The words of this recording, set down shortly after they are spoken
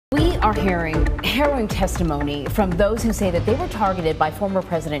are hearing harrowing testimony from those who say that they were targeted by former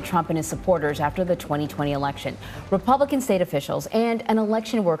President Trump and his supporters after the 2020 election. Republican state officials and an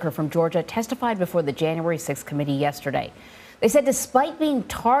election worker from Georgia testified before the January 6th committee yesterday. They said despite being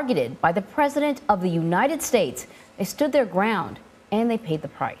targeted by the President of the United States, they stood their ground and they paid the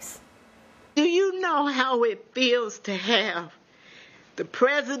price. Do you know how it feels to have the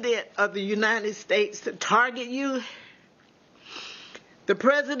President of the United States to target you? The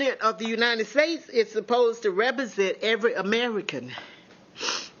President of the United States is supposed to represent every American,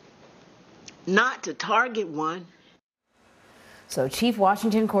 not to target one. So Chief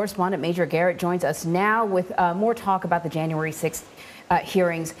Washington correspondent Major Garrett joins us now with more talk about the January 6th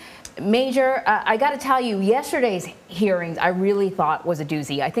hearings. Major, I got to tell you, yesterday's hearings I really thought was a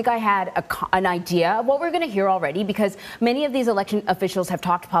doozy. I think I had an idea of what we're going to hear already because many of these election officials have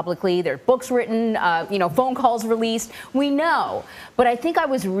talked publicly. There are books written, phone calls released. We know. But I think I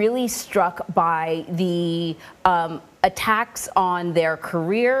was really struck by the attacks on their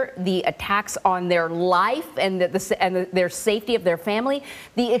career, the attacks on their life and their safety of their family,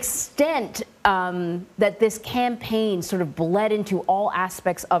 the extent that this campaign sort of bled into all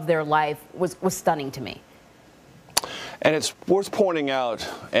aspects of their life was stunning to me. And it's worth pointing out,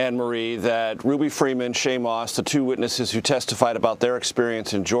 Anne-Marie, that Ruby Freeman, Shay Moss, the two witnesses who testified about their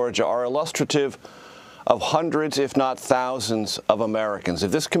experience in Georgia, are illustrative of hundreds, if not thousands, of Americans.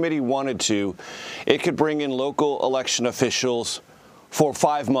 If this committee wanted to, it could bring in local election officials for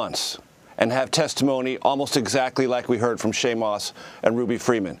 5 months and have testimony almost exactly like we heard from Shay Moss and Ruby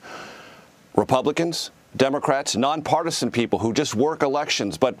Freeman. Republicans, Democrats, nonpartisan people who just work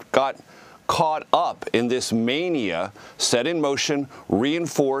elections but got caught up in this mania set in motion,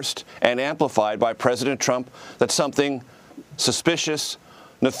 reinforced, and amplified by President Trump that something suspicious,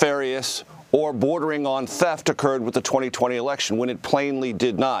 nefarious, or bordering on theft occurred with the 2020 election when it plainly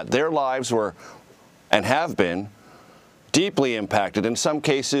did not. Their lives were, and have been, deeply impacted, in some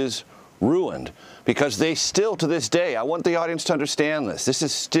cases ruined, because they still, to this day, I want the audience to understand this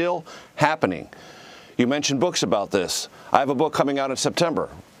is still happening. You mentioned books about this. I have a book coming out in September,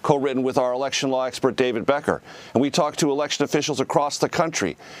 co-written with our election law expert David Becker, and we talked to election officials across the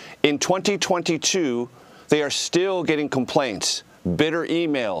country. In 2022, they are still getting complaints, bitter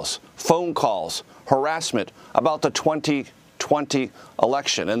emails, phone calls, harassment about the 2020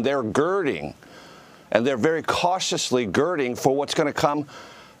 election. And they're girding, and they're very cautiously girding for what's going to come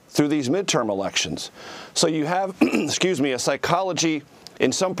through these midterm elections. So you have, a psychology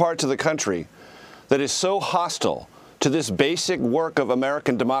in some parts of the country that is so hostile to this basic work of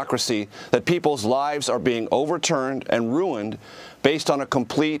American democracy that people's lives are being overturned and ruined based on a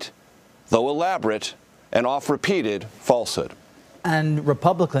complete, though elaborate, and oft-repeated falsehood. And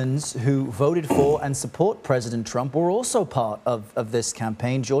Republicans who voted for and support President Trump were also part of this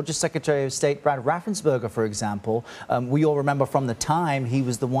campaign. Georgia Secretary of State Brad Raffensperger, for example, we all remember from the time he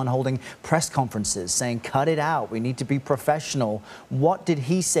was the one holding press conferences saying, cut it out, we need to be professional. What did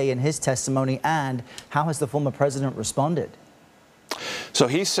he say in his testimony, and how has the former president responded? So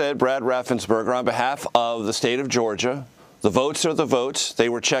he said, Brad Raffensperger, on behalf of the state of Georgia, the votes are the votes. They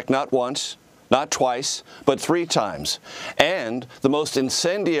were checked not once, not twice, but 3 times. And the most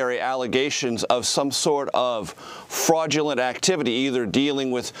incendiary allegations of some sort of fraudulent activity, either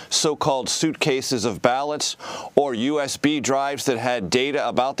dealing with so-called suitcases of ballots or USB drives that had data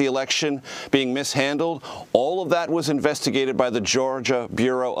about the election being mishandled, all of that was investigated by the Georgia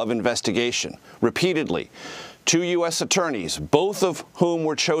Bureau of Investigation repeatedly. 2 U.S. attorneys, both of whom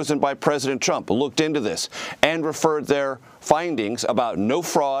were chosen by President Trump, looked into this and referred their findings about no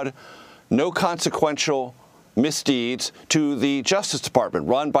fraud, no consequential misdeeds to the Justice Department,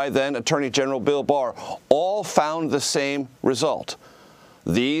 run by then Attorney General Bill Barr. All found the same result.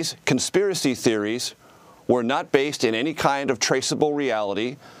 These conspiracy theories were not based in any kind of traceable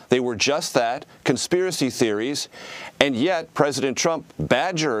reality. They were just that, conspiracy theories. And yet President Trump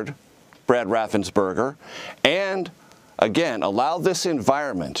badgered Brad Raffensperger and, again, allowed this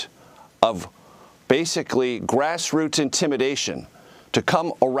environment of basically grassroots intimidation to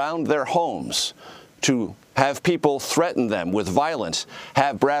come around their homes, to have people threaten them with violence,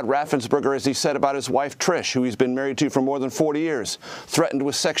 have Brad Raffensperger, as he said about his wife Trish, who he's been married to for more than 40 years, threatened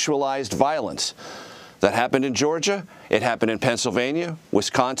with sexualized violence. That happened in Georgia. It happened in Pennsylvania,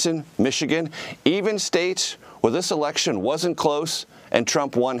 Wisconsin, Michigan, even states where this election wasn't close and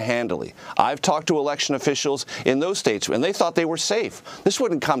Trump won handily. I've talked to election officials in those states, and they thought they were safe. This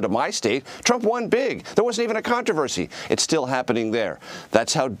wouldn't come to my state. Trump won big. There wasn't even a controversy. It's still happening there.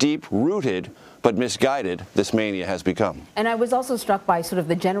 That's how deep-rooted but misguided this mania has become. And I was also struck by sort of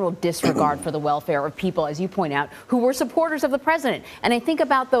the general disregard for the welfare of people, as you point out, who were supporters of the president. And I think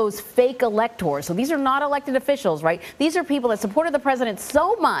about those fake electors. So these are not elected officials, right? These are people that supported the president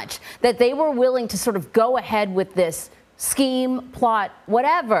so much that they were willing to sort of go ahead with this scheme, plot,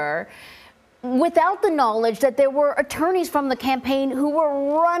 whatever, without the knowledge that there were attorneys from the campaign who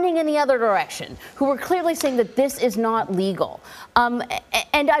were running in the other direction, who were clearly saying that this is not legal.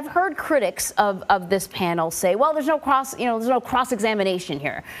 And I've heard critics of this panel say, well, there's no cross-examination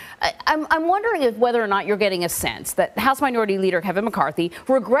here. I'm wondering if whether or not you're getting a sense that House Minority Leader Kevin McCarthy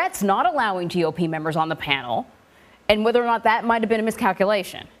regrets not allowing GOP members on the panel, and whether or not that might have been a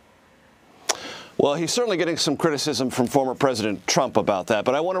miscalculation. Well, he's certainly getting some criticism from former President Trump about that.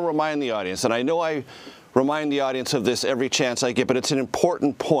 But I want to remind the audience, and I know I remind the audience of this every chance I get, but it's an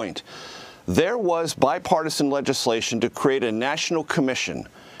important point. There was bipartisan legislation to create a national commission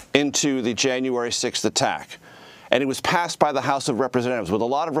into the January 6th attack. And it was passed by the House of Representatives with a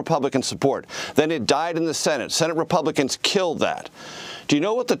lot of Republican support. Then it died in the Senate. Senate Republicans killed that. Do you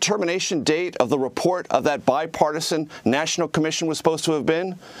know what the termination date of the report of that bipartisan National Commission was supposed to have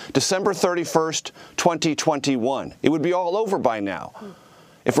been? December 31st, 2021. It would be all over by now.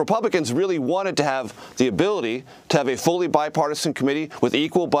 If Republicans really wanted to have the ability to have a fully bipartisan committee with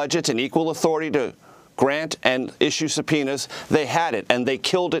equal budgets and equal authority to grant and issue subpoenas, they had it, and they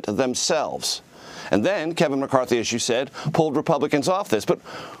killed it themselves. And then Kevin McCarthy, as you said, pulled Republicans off this. But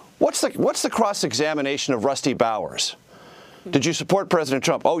what's the cross-examination of Rusty Bowers? Did you support President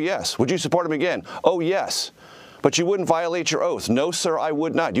Trump? Oh, yes. Would you support him again? Oh, yes. But you wouldn't violate your oath. No, sir, I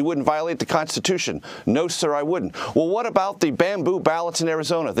would not. You wouldn't violate the Constitution. No, sir, I wouldn't. Well, what about the bamboo ballots in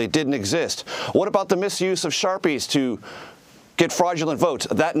Arizona? They didn't exist. What about the misuse of Sharpies to get fraudulent votes?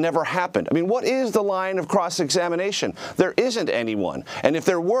 That never happened. I mean, what is the line of cross-examination? There isn't anyone. And if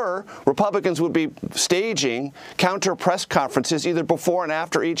there were, Republicans would be staging counter press conferences either before and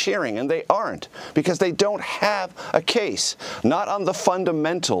after each hearing, and they aren't because they don't have a case, not on the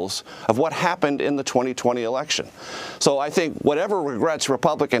fundamentals of what happened in the 2020 election. So I think whatever regrets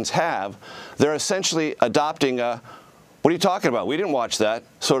Republicans have, they're essentially adopting a "what are you talking about? We didn't watch that"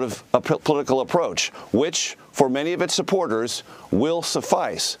 sort of a political approach, which, for many of its supporters, will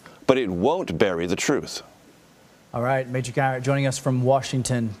suffice, but it won't bury the truth. All right, Major Garrett joining us from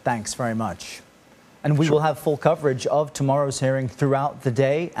Washington. Thanks very much. And we will have full coverage of tomorrow's hearing throughout the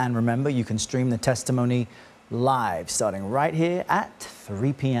day. And remember, you can stream the testimony live starting right here at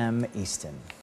 3 p.m. Eastern.